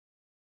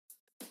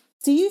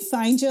Do you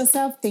find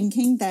yourself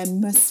thinking there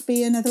must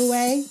be another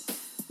way?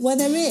 Well,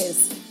 there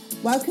is.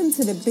 Welcome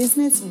to the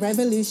Business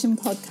Revolution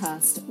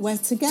podcast, where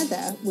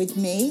together with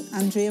me,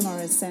 Andrea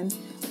Morrison,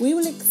 we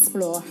will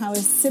explore how a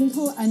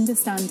simple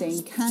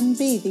understanding can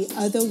be the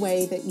other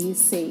way that you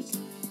seek,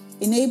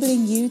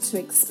 enabling you to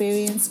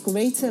experience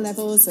greater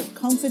levels of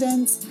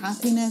confidence,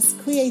 happiness,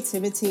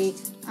 creativity,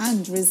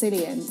 and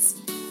resilience,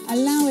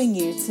 allowing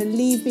you to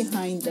leave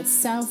behind the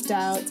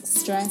self-doubt,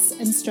 stress,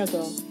 and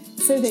struggle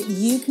so that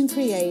you can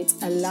create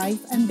a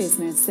life and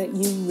business that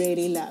you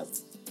really love.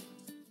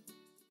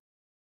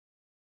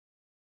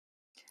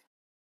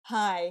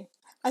 Hi,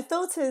 I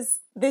thought as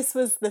this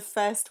was the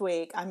first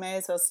week, I may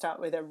as well start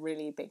with a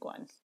really big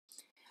one.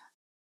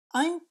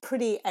 I'm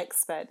pretty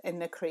expert in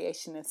the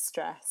creation of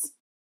stress.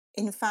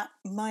 In fact,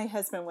 my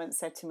husband once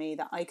said to me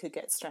that I could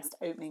get stressed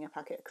opening a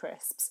packet of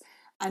crisps,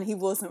 and he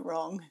wasn't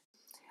wrong.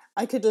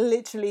 I could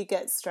literally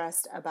get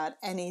stressed about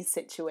any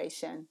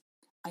situation.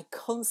 I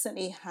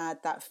constantly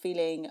had that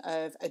feeling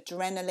of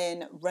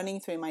adrenaline running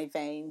through my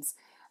veins,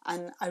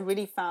 and I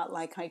really felt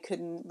like I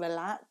couldn't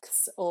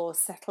relax or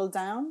settle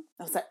down.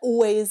 I was like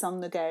always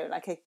on the go,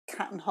 like a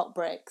cat and hot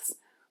bricks.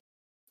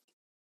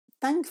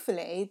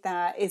 Thankfully,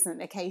 that isn't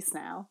the case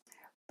now.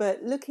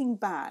 But looking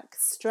back,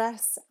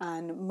 stress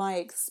and my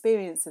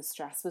experience of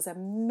stress was a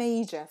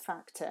major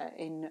factor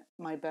in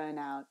my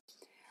burnout.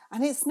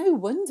 And it's no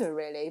wonder,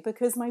 really,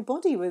 because my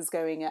body was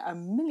going at a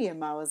million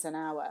miles an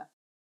hour.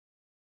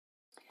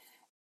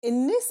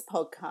 In this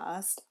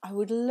podcast, I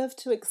would love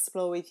to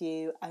explore with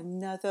you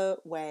another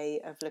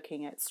way of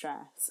looking at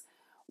stress,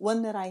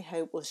 one that I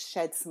hope will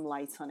shed some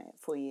light on it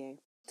for you.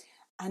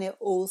 And it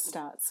all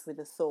starts with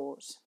a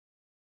thought.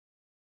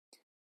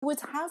 It would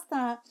have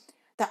that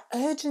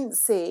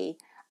urgency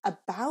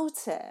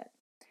about it.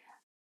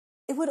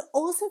 It would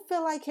also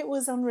feel like it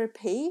was on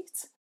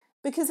repeat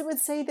because it would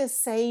say the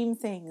same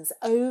things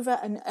over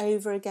and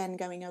over again,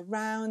 going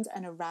around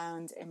and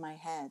around in my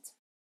head.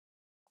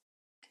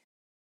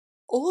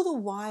 All the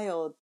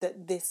while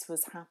that this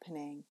was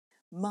happening,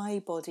 my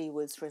body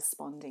was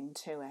responding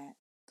to it.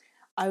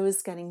 I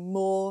was getting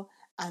more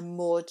and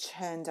more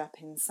churned up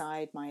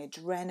inside. My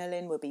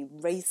adrenaline would be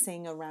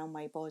racing around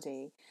my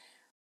body,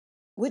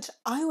 which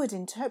I would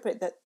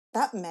interpret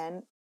that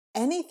meant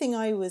anything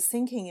I was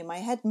thinking in my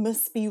head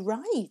must be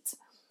right,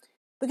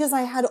 because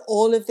I had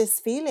all of this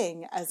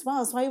feeling as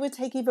well. So I would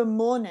take even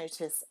more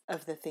notice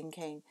of the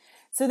thinking.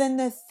 So then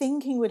the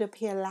thinking would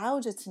appear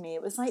louder to me.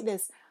 It was like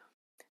this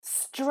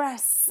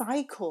stress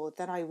cycle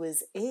that I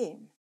was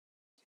in.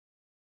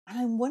 And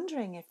I'm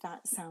wondering if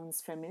that sounds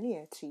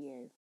familiar to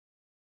you.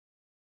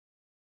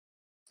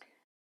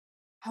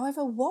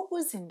 However, what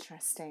was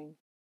interesting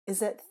is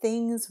that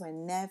things were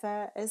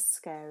never as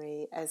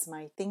scary as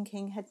my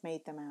thinking had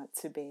made them out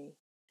to be.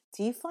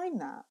 Do you find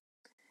that?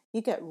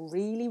 You get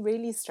really,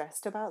 really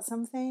stressed about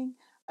something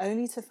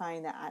only to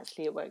find that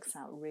actually it works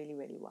out really,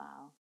 really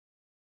well.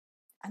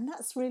 And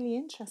that's really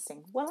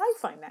interesting. Well, I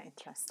find that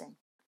interesting.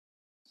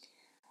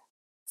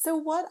 So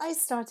what I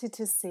started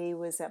to see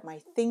was that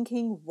my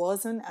thinking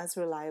wasn't as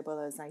reliable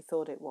as I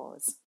thought it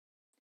was.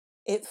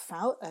 It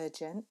felt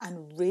urgent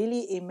and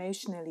really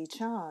emotionally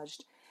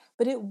charged,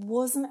 but it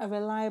wasn't a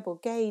reliable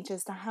gauge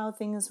as to how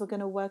things were going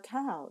to work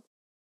out.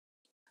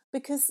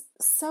 Because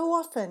so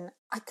often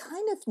I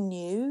kind of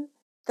knew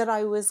that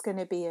I was going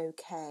to be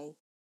okay.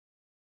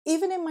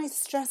 Even in my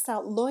stressed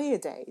out lawyer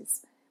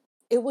days,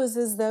 it was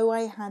as though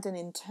I had an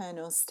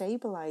internal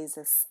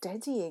stabilizer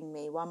steadying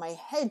me while my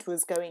head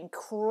was going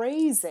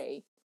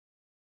crazy.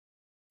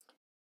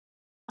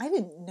 I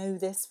didn't know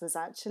this was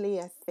actually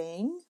a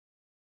thing,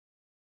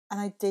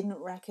 and I didn't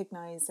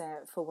recognize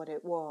it for what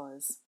it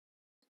was.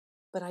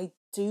 But I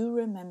do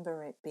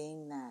remember it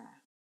being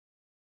there.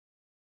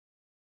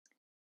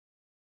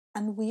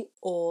 And we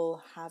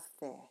all have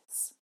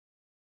this.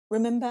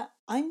 Remember,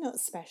 I'm not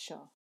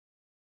special.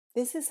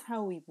 This is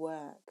how we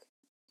work.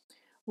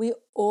 We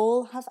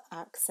all have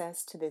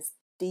access to this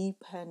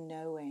deeper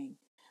knowing.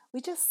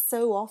 We just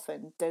so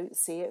often don't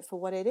see it for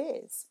what it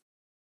is.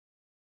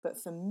 But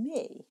for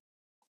me,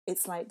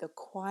 it's like the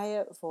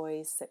quiet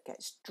voice that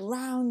gets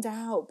drowned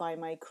out by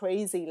my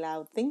crazy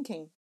loud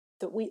thinking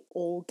that we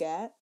all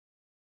get.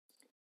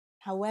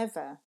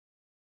 However,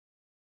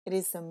 it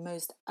is the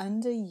most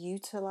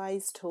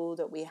underutilized tool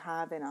that we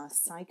have in our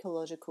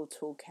psychological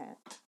toolkit.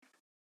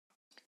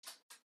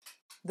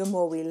 The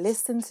more we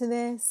listen to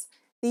this,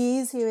 the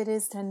easier it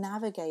is to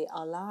navigate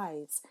our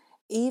lives,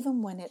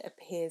 even when it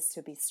appears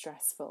to be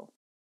stressful.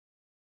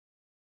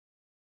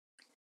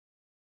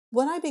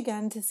 What I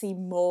began to see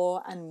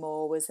more and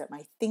more was that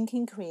my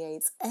thinking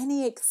creates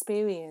any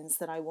experience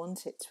that I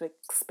want it to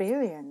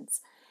experience.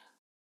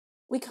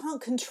 We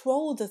can't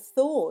control the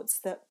thoughts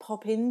that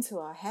pop into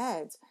our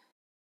head.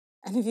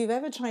 And if you've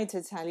ever tried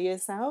to tell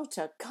yourself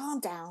to calm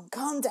down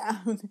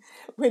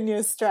when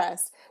you're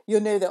stressed,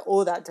 you'll know that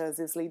all that does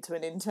is lead to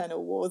an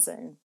internal war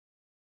zone.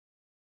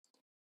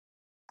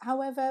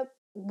 However,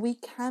 we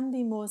can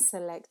be more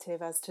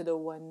selective as to the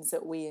ones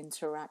that we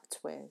interact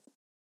with.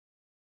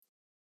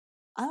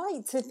 I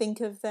like to think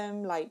of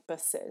them like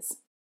buses.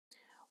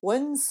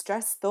 One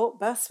stress thought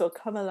bus will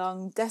come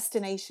along,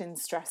 destination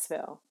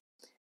Stressville.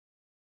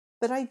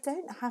 But I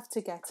don't have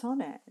to get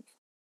on it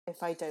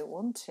if I don't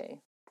want to.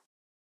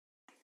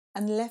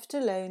 And left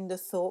alone, the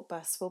thought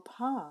bus will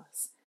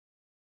pass.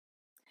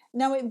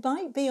 Now, it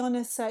might be on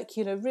a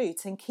circular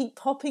route and keep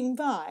popping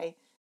by,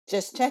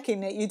 just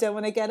checking that you don't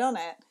want to get on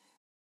it.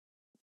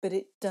 But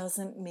it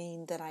doesn't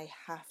mean that I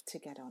have to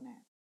get on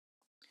it.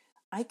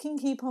 I can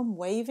keep on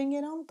waving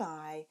it on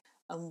by,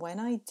 and when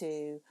I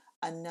do,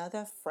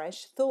 another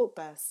fresh thought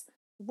bus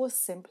will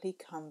simply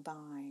come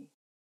by.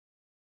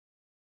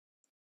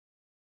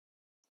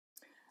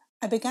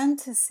 I began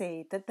to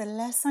see that the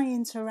less I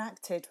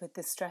interacted with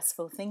the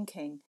stressful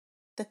thinking,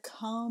 the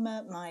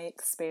calmer my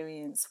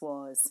experience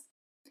was.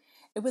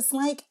 It was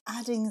like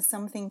adding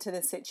something to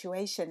the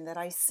situation that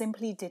I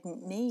simply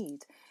didn't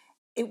need.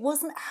 It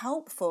wasn't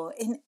helpful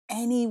in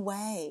any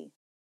way.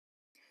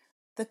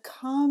 The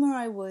calmer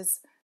I was,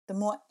 the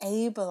more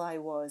able I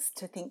was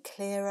to think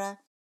clearer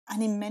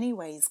and in many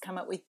ways come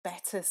up with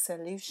better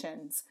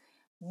solutions,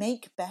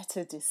 make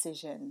better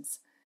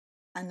decisions.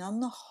 And on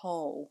the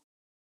whole,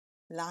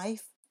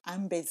 life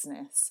and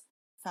business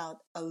felt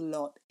a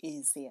lot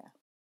easier.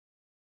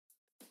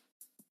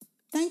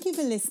 Thank you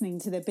for listening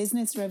to the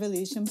Business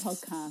Revolution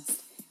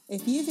podcast.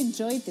 If you've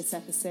enjoyed this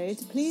episode,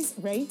 please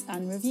rate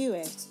and review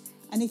it.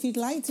 And if you'd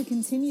like to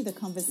continue the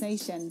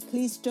conversation,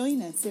 please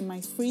join us in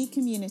my free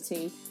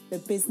community, The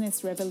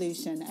Business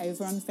Revolution,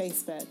 over on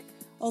Facebook,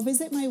 or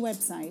visit my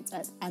website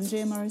at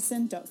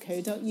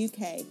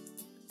andreamorrison.co.uk.